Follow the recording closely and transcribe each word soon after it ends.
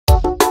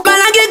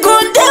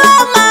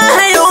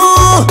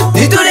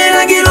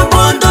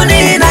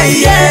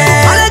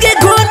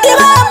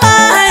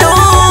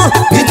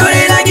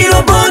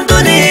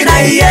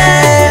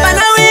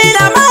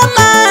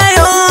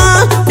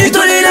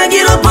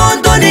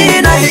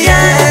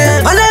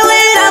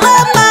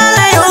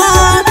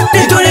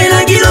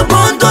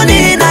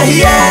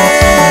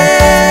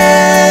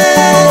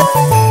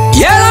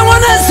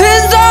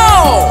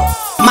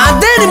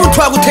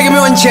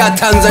inategemewa nchi ya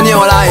Tanzania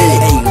walai.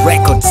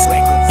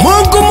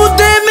 Mungu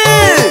muteme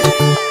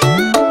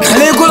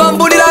kane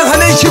kulambulira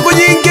kane shiku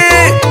nyingi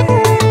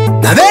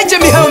na beje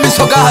mihewa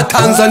misoka ha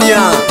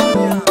Tanzania.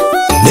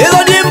 Lelo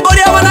nimbo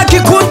lya wana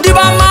Kikundi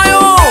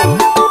bamayo,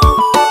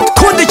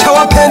 Kikundi cha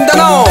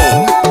wapendano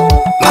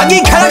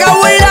magikaraga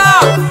wira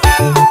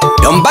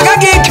yombaga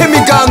gike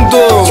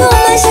migango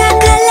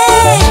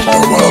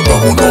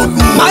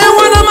mayo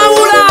wana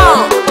maula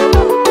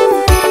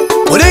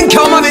ulenke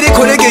omabiri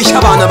kulegesha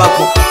abana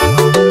bako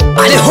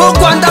aliho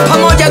Rwanda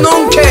pamoja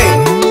nonke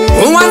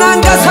umwana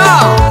ngasa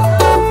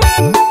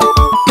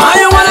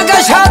mayo wana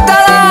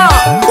gashatara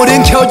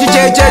ulenke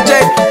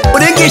ojijejeje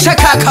ulengisha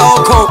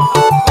kakaoko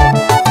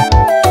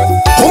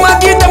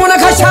umagida mwana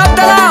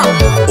gashatara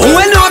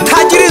umwene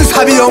otajiri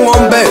nsabiro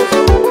ngombe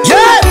ye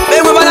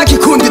bemwe bana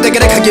Kikundi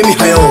degereka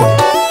gemihayo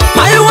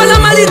mayo wana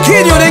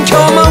malitini ulenke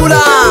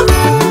omaula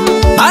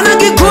bana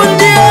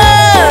Kikundi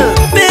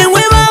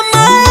bemwe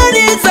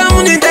bamaliza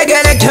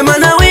unidegereke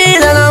mana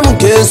wila na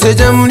mukese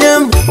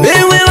jamnyam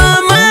bemwe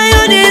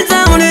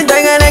bamaliza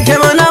unidegereke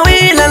mana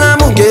wila na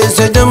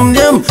mukese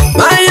jamnyam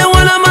mayo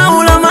wana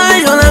maula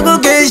mayo na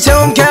kukesha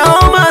unke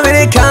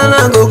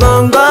omaberekana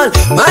kugongal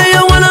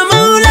mayo wana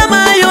maula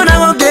mayo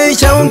na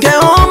kukesha unke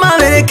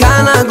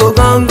omaberekana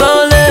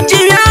kugongal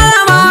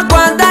jibyala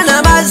makwanda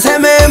na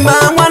basemema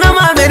wana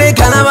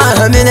maberekana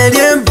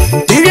bahamineliem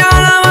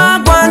jibyala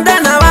makwanda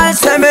na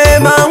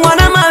basemema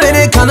wana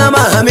maberekana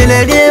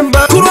bahamineliem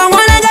kurwa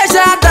mwana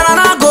gashatara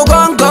na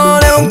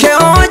kugongole unke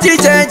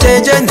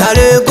ojijejeje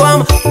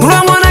ntalekwam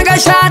kurwa mwana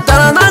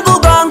gashatara na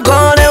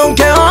kugongole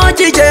unke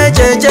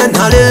ojijejeje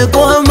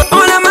ntalekwam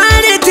wana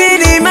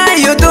malitini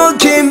mayo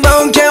dokimba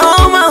unke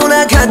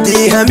omaula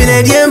kati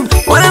hamineliem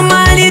wana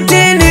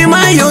malitini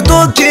mayo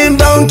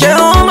dokimba unke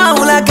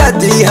omaula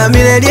kati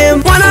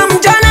hamineliem wana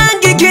mjana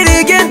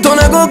ngikirige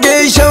ntona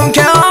kugesha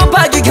unke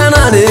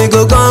opagikanane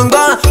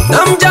kugonga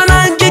na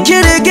mjana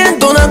ngikirige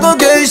ntona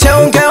kugesha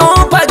unke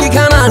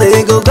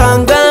opagikanane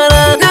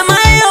kugongana na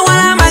mayo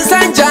wana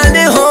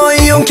masanjane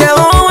hoi unke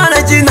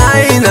wana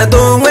jinai na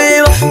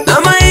dongweba na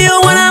mayo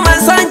wana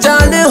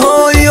masanjane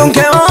hoi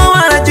unke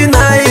wana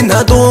jinai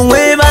na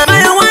dongweba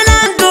mayo wana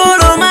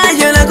ndoro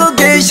mayo na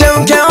kugesha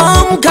unke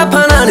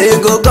omkapanane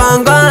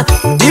kugongana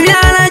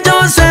jibyana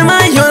jose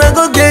mayo na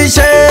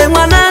kugesha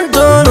mwana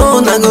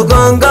ndoro na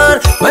kugongana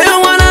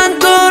mayo wana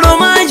ndoro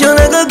mayo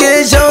na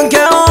kugesha unke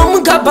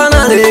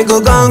omkapanane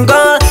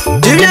kugongana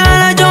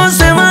jibyana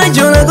jose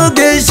mayo na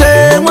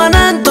kugesha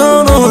mwana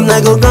ndoro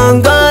na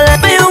kugongana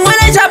mayo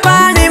wana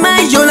chapani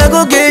mayo na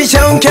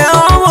kugesha unke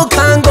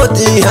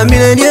omukangoti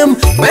hamineliem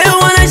mayo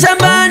wana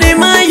chapani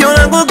mayo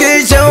na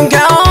kugesha unke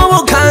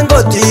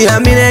omukangoti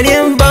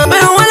hamineliem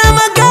mayo wana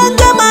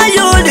maganga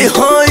mayo ni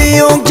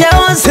hoi unke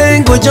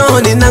osengu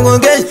joni na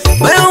kugesha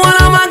mayo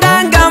wana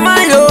maganga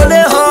mayo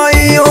ni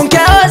hoi unke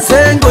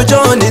osengu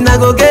joni na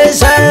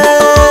kugesha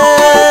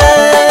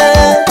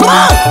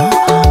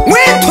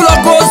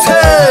mwitulogose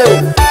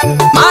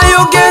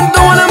mayo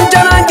gendo wana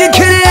mjana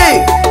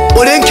ngikiri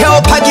ulenke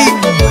opagi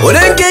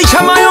ulenke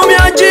ishamayo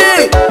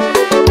myaji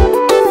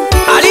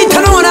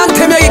alitano wana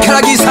ntemegi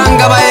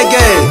karagisanga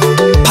baege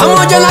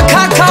pamoja na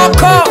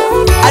kakako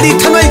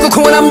alitano iko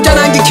kumwana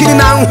mjana ngikiri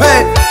na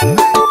nkwe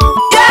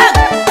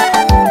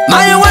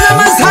mayo wana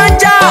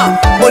masanja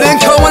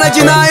ulenke wana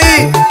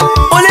jinai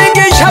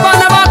ulenke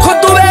ishabana bako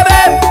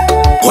dubebe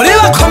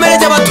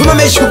ulibakomereja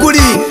batumame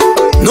shuguri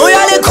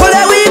noyale kole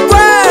wikwe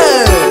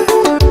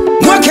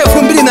mwaka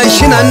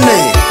 2024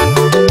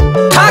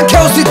 take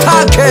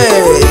usitake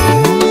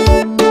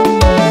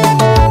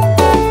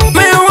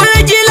mayo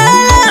wana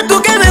jilala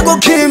tukeme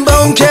kukimba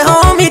unke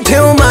homite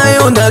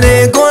umayo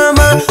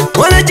ndalegwama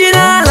wana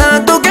jilala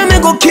tukeme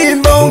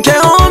kukimba unke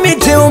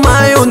homite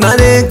umayo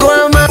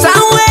ndalegwama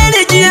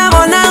sawele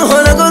jiabona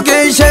hola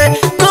kukeshe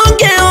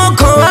nuke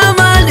oko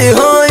amali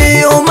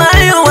hoi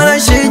umayo wana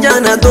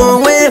shijana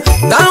tongwe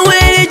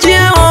sawele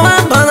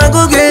jiabona bana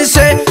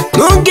kukeshe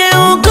nuke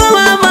oko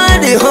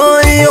amali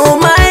hoi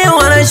umayo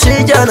wana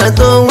shijana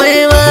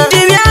tongwe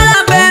dibyala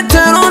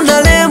betero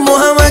ndale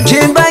muhammad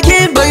kimba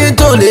kimba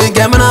yitole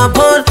gamana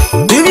pol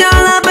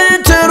dibyala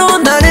betero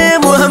ndale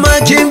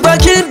muhammad kimba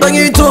kimba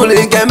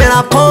yitole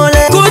gamana pol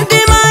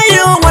kundi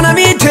mayo wana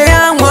mite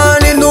ya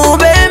mwani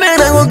nubeme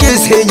na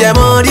kukisi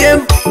jamoriem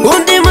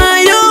kundi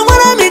mayo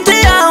wana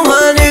mite ya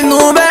mwani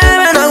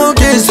nubeme na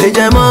kukisi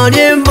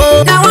jamoriem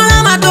na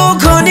wana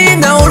madokoni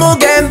na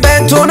urugembe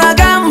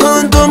tunaga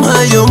mhundu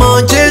mayo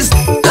mochis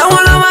na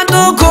wana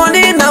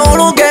madokoni na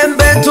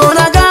urugembe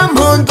tunaga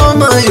mhundu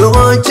mayo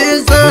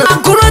mochis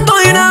akuna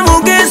toina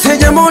mugese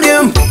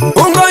jamoriem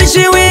ungoishi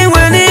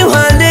wiwe ni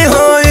wali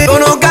hoi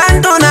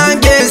unugando na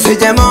gese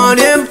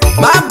jamoriem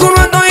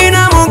makuna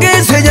toina mugese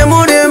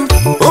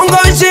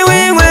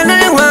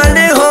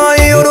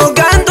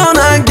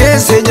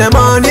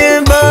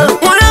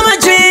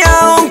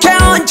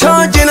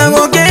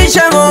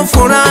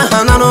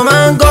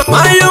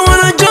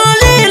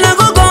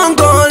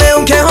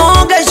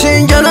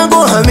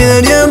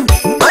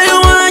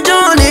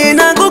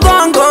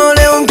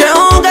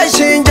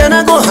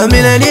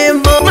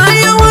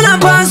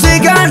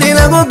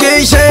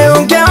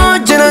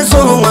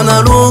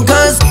wana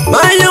Lucas.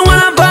 Mayo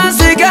wana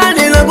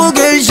Pasigani na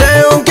kugisha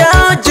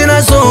ukachi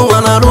na so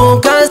wana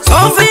Lucas.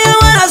 Sofia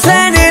wana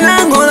seni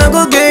langu na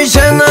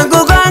kugisha na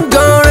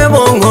kukangore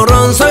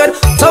bongoron sagat.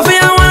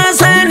 Sofia wana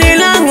seni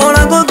langu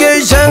na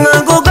kugisha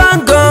na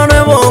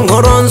kukangore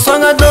bongoron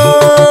sagat.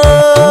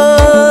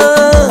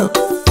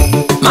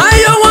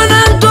 Mayo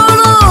wana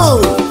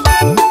Tolo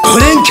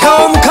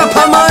Ulinkaom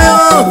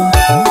kapamayo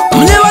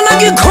Mnyabana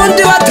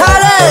Kikundi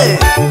watale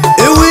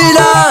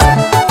Ewila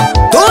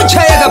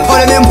Tochayaka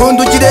pole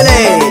nempundu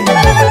jidele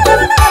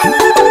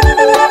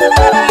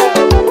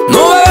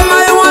Nowe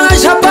mayo wana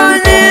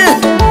Shabani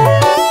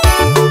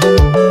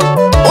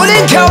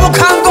Ulinkaom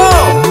kango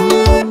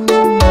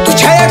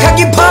Tochayaka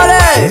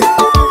kipale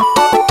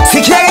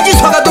Sikiage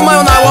jiswaga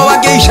tumayo na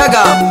wawage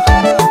ishaga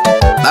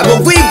Bago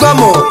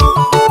kwigwamo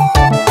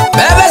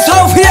Bebe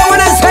Sofia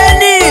wana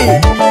seni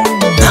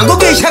Nangu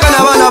gishaga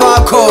na wana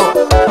bako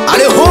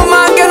Ali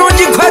humange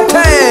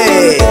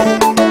nujikwete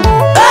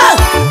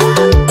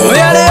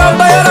Uyale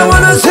yomba yala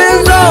wana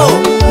Senzo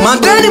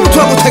Mandeni mtu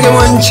wa kutege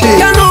mwanchi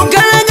Kanu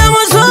kanaga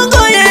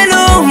musungu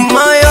yelu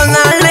Moyo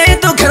nale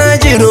tukana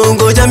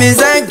jirungu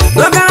jamizeng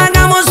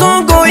Nukanaga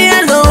musungu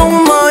yelu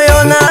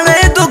Moyo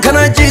nale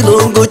tukana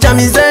jirungu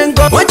jamizeng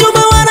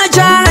Wajuma wana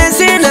chale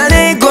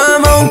sinali kwa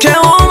mauke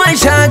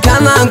umaisha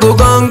kana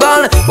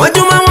kugongole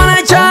Wajuma wana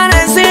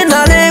chale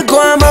sinali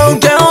kwa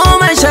mauke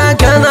umaisha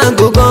kana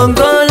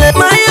kugongole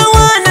Mayo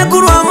wana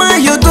kurwa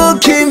mayo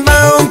tukimba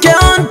unke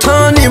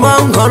Antoni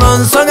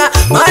bongoron soga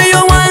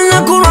Mayo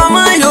wana kurwa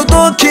mayo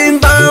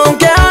tukimba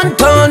unke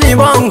Antoni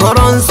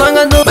bongoron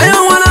soga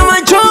Mayo wana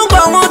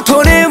machungwa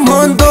uturi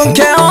mundu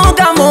ke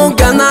oga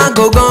muga na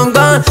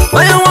kugongole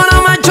Mayo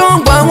wana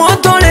machungwa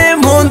uturi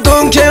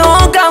mundu ke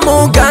oga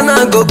muga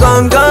na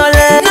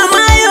kugongole Na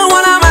mayo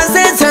wana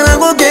masesa na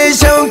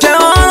kugisha unke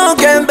oro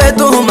kembe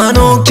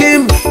tuhumanu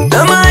kim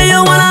Na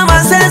mayo wana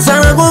masesa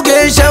na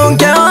kugisha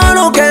unke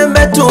oro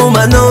kembe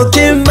tuhumanu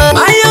kim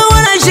Mayo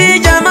wana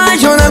shija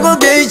mayo na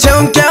kugisha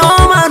unke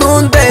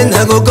omarunde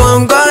na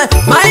kugongole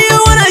Mayo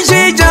wana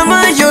shija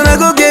mayo na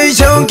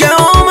kugisha unke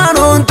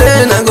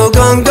omarunde na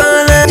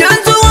kugongole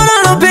Jansu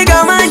wana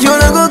lupiga mayo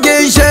na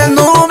kugisha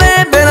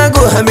nubebe na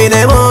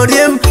kuhamile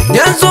moriem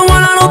Jansu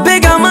wana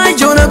lupiga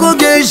mayo na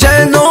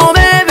kugisha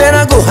nubebe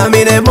na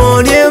kuhamile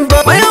moriem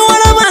Mayo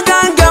wana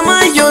maganga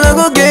mayo na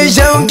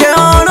kugisha unke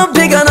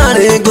olupiga na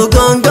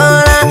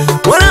kugongole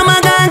Wana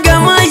maganga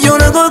mayo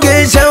na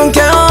kugisha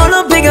unke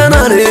olupiga na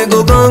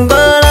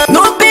kugongole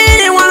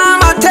Nubili wana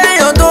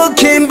Mateo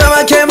tukimba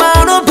bakema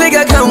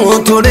lupiga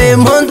kamutule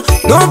mundu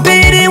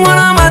Nubili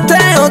wana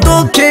Mateo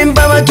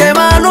tukimba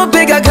bakema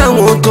lupiga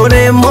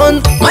kamutule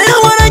mundu Mayo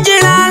wana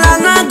jilala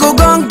na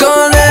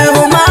kugongole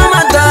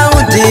Umama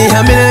Daudi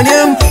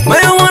hamilenium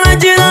Mayo wana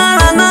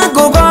jilala na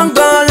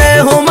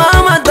kugongole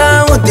Umama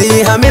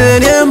Daudi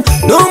hamilenium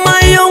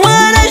Numayo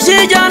wana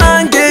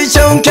shijana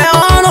ngisha unke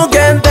olu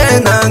kembe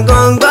na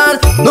kugongole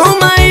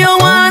Numayo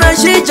wana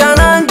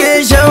shijana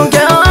ngisha unke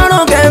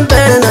olu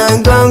kembe na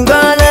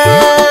kugongole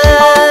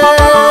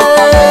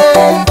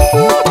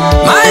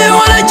Mayo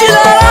wana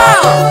jilala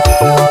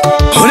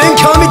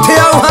Ulinka mite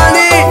ya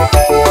uhani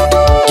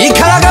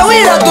Ikalaga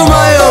wila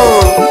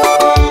tumayo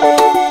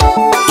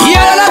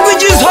Yela la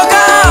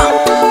kujisoka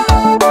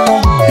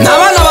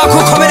Nabana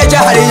bakukomere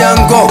jahari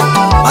yango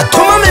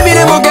Atuma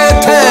mimire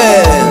mogete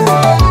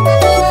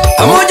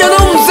Pamoja no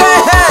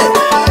mzehe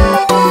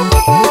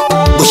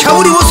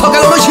Ushauri usoga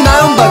loloshi na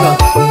yombaga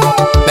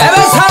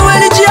Bebe sawe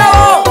ni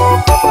jiao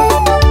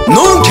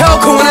Nunke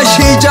okumuna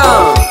shija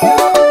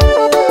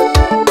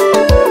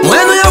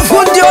Mwenu ya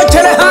fundi o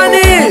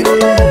telehani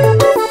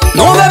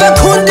No bebe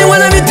kundi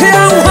wana mite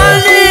ya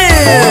uhani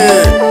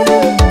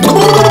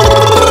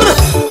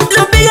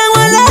Lupiga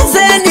wana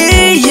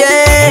seni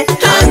ye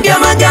Hangia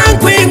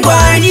magankwingwa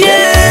ye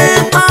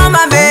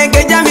Oma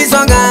bege jami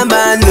songa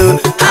manu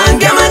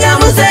Hangia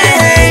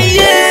magamusehe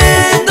ye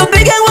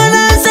Lupiga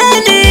wana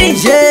seni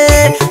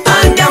ye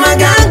Hangia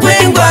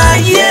magankwingwa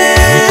ye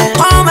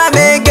Oma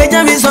bege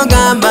jami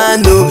songa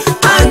manu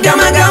Hangia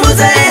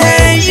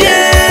magamusehe ye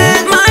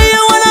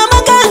Mayo wana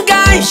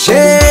maganga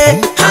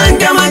ye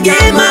Hangia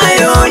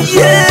magimayo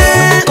ye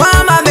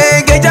Oma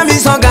bege jami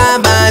songa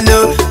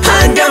manu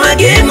Hangia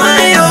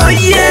magimayo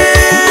ye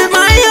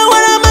Mayo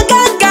wana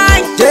maganga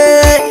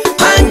ye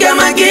Hangia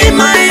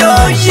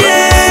magimayo ye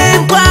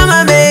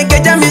Oma bege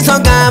jami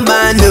songa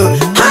manu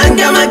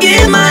Hangia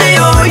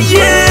magimayo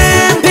ye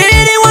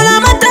Pili wana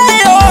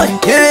Mateo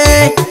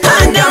ye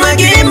Hangia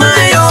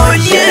magimayo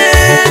ye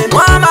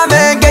Oma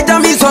bege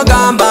jami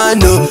songa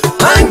manu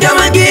Hangia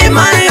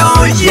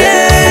magimayo ye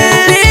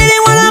Pili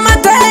wana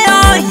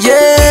Mateo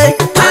ye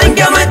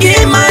Hangia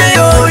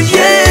magimayo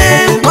ye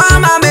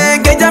Oma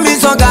bege jami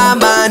songa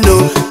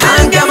manu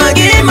Hangia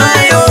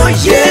magimayo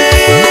ye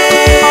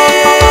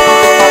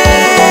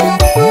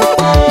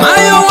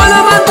Mayo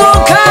wana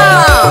Matoka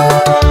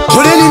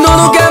Ulini no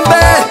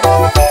lugembe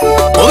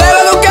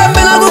Ubebe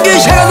lugembe na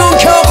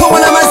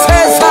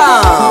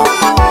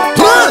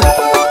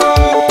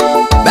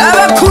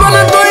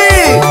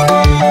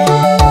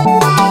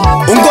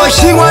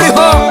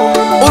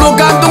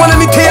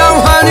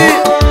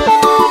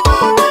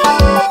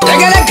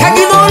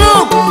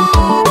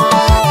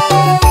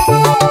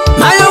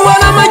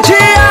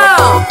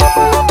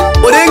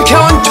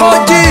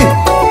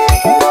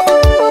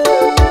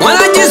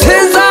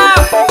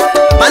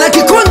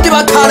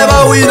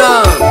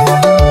wina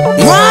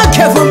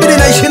mwaka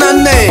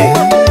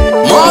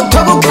 2024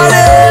 moto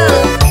gukale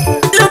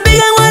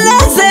lubiga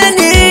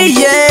walazeni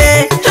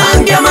ye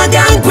hange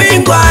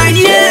magankwingwa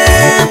ye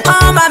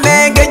oma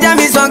mege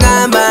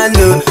jamisonga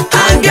manu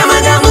hange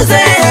magamuze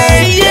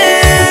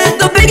ye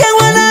lubiga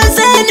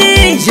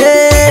walazeni ye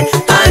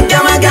hange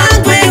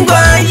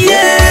magankwingwa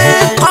ye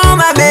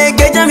oma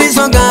mege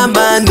jamisonga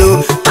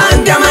manu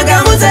hange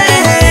magamuze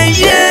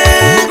ye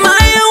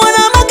mayo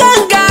wana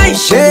maganga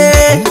ye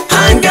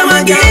hange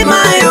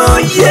magimayo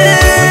ye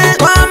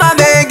oma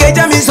mege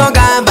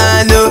jamisonga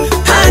manu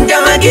hange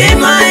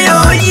magimayo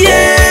ye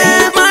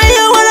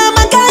mayo wana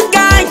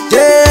maganga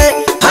ye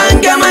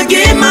hange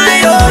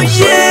magimayo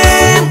ye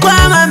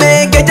oma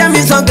mege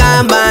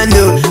jamisonga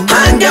manu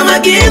hange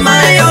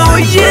magimayo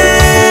ye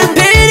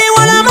pili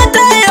wana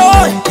matayo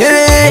ye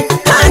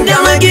hange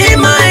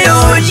magimayo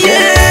ye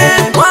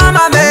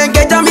oma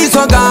mege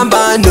jamisonga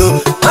manu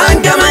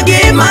hange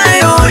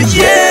magimayo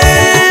ye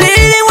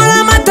pili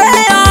wana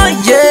matayo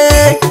ye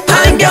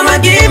hange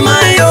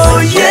magimayo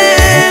ye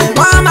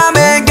oma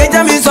mege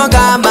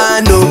jamisonga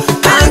manu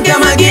hange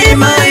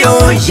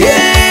magimayo ye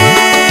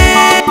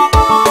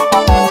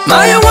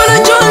mayo wana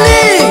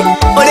Johnny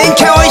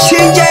olinke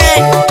oshinje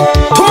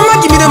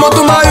tumagimire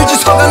moto mayo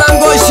jisoga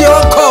nangoshi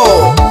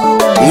oko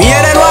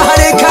mwiererwa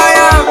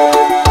harekaya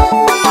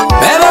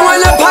bebe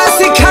wana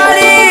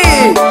Pasikali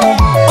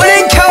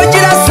olinke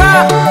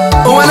ojirasa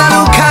wana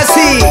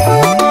Lukasi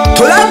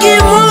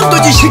tulagi mundu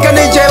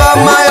jishikanije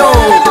bamayo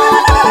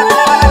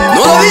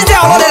nolobize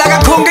olorera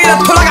gakongeira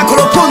tulaga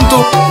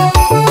kurupundu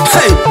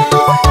hey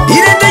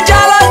irete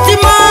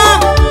jalazima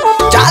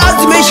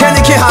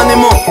ishenike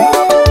hanemo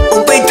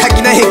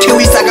ubitagina heke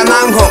wisaga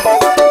nanko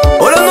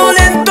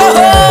olonole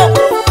ntoho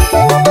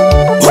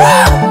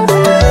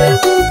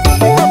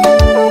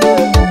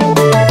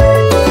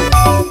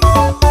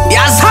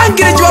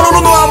yasangire jiwa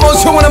Lunduma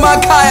Amos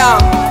Makaya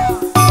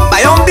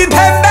bayombi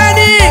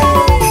pembeni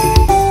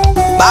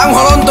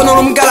bangholondo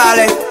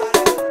nolumgalale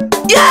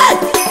yeah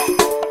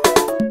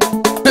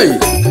hey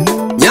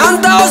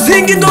nyanda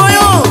osingi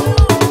doyo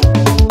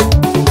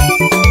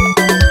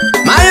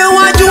mayo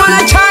waju wana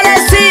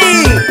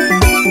Charlesi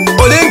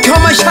olinke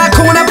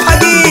omashako wana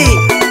Pagi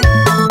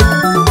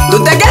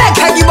dutegere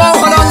kagibo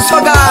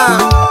holonsoga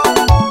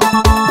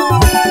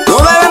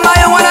nobebe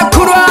mayo wana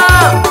Kurwa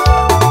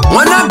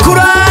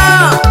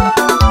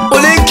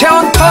olinke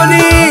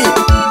Anthony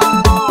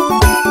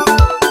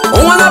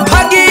wana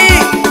Pagi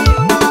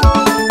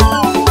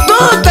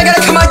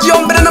dutegere kamaji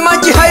yombere na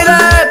maji haile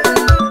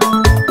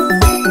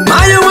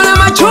mayo wana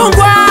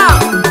Machungwa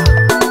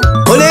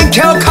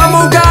olinke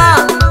Okamuga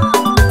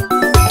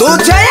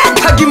duteye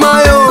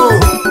kagimayo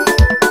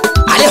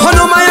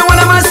alihono mayo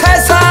wana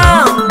Masesa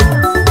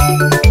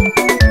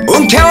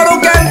unke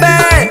Orugembe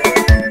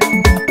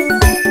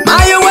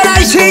mayo wana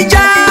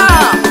Ishija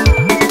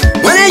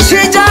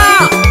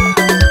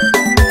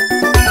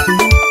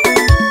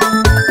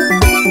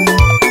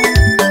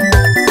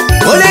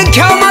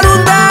olinke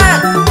Omarunde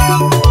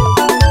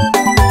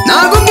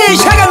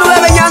nagugishaga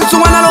nubebe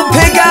Nyanzu wana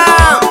Lupega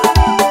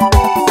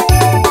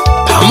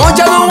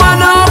pamoja na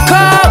wana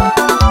Oko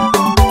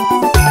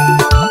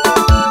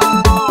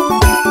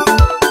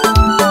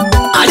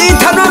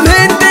alitanwa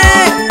Mhende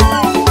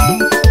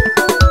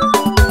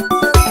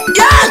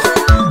yeah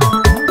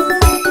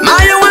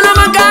mayo wana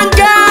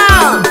Maganga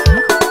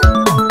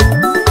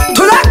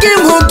tulagi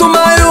mpundu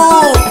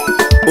mayo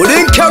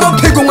olinke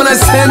Olupega wana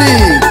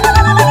Seni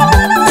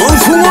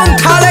umfumo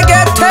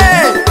nkalegete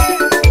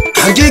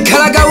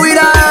hagikalaga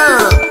wira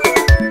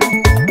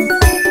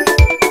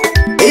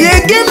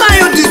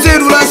mayo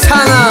dizerula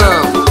sana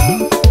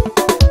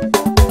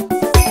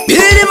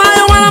biri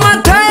mayo wana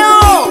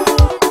Matayo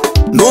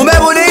nome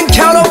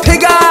olinke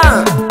Olupega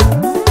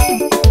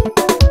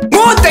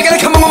mutegere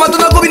kama ngoma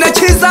tunagubina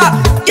chiza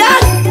yeah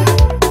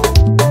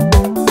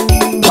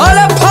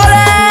pole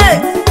pole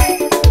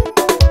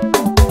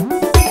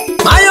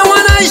mayo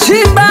wana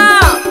Shimba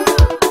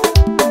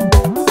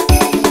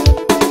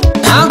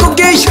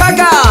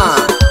nagugishaga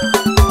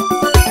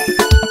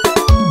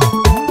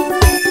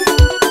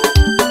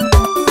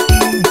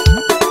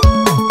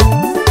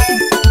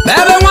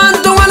bebe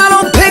wantu wana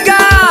Lupega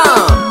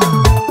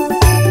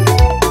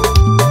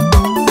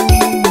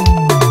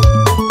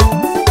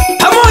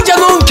pamoja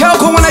nunke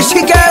Oko wana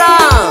Shigera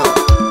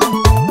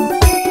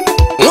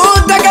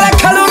mutegere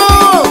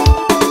Kalulu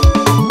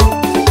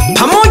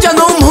pamoja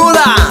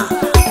n'Umhura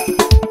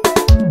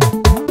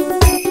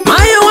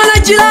mayo wana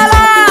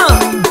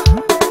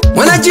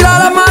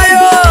Jilala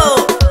mayo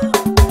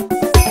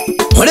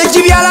ole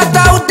jibyala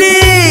Daudi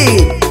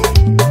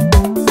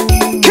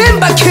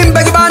kimba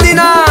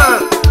gibanina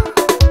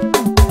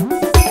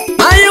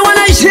mayo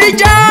wana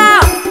Ishija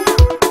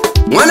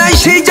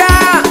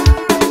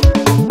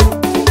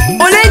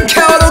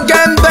olinke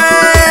Orugembe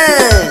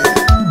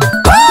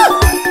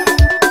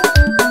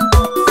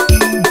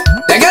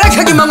tegere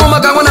kagima mu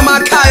magambo na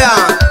Makaya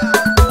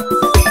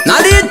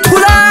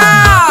nalitula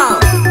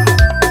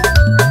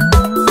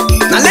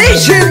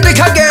nalishindi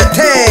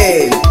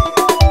kagete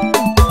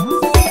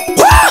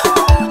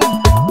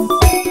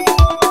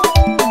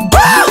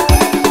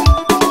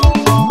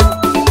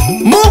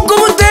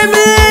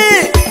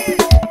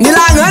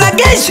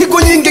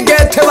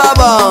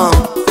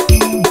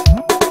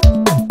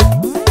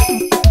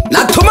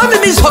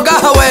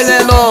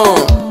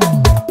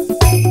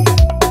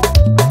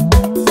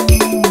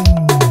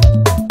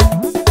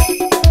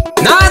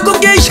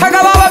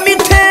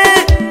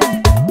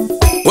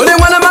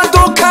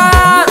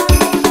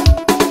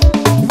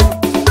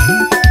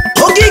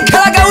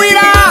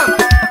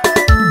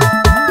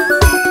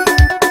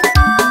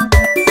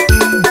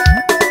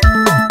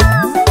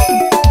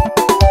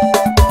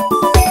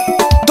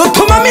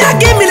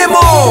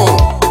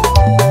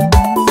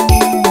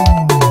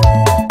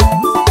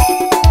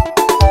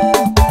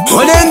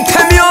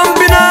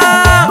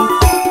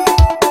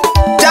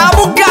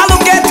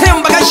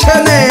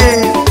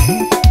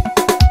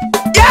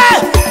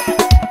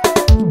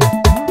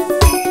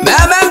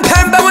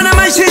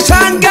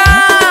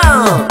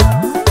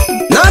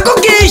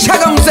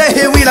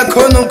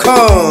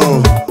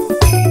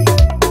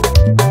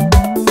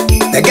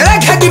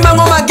Degereka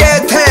gimango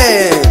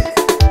magete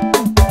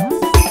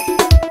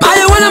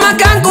Maye wana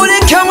magangule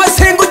Kang'wa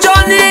sengu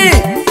Johnny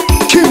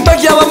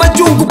Kimbagi ya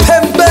majungu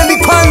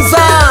pembeni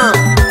kwanza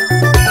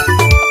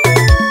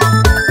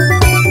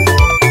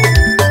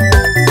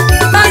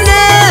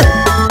Mane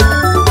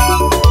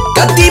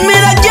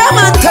Katimira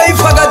jama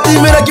taifa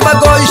katimira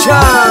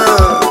kibagoisha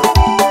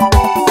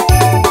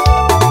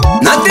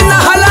Natina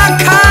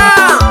halaka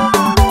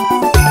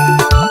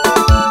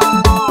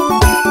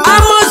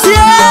Amos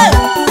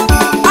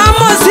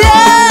ye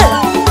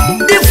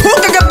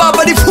Difunga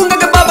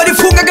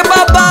ke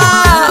baba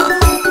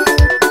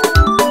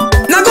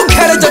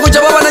Nakukereja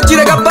kuja baba na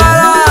jire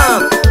kabala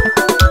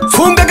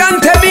Funga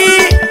kantemi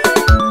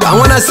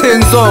Awana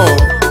Senzo.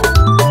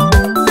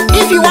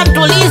 If you want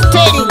to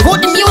listen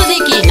good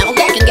music na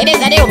ongea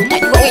Kiingereza leo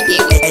mtajua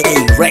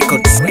wenyewe.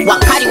 Records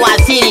Wakali wa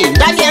asili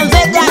ndani ya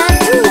Nzega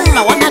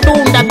na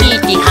wanadunda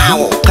biti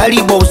hao.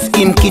 Karibu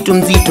usikie kitu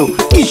mzito.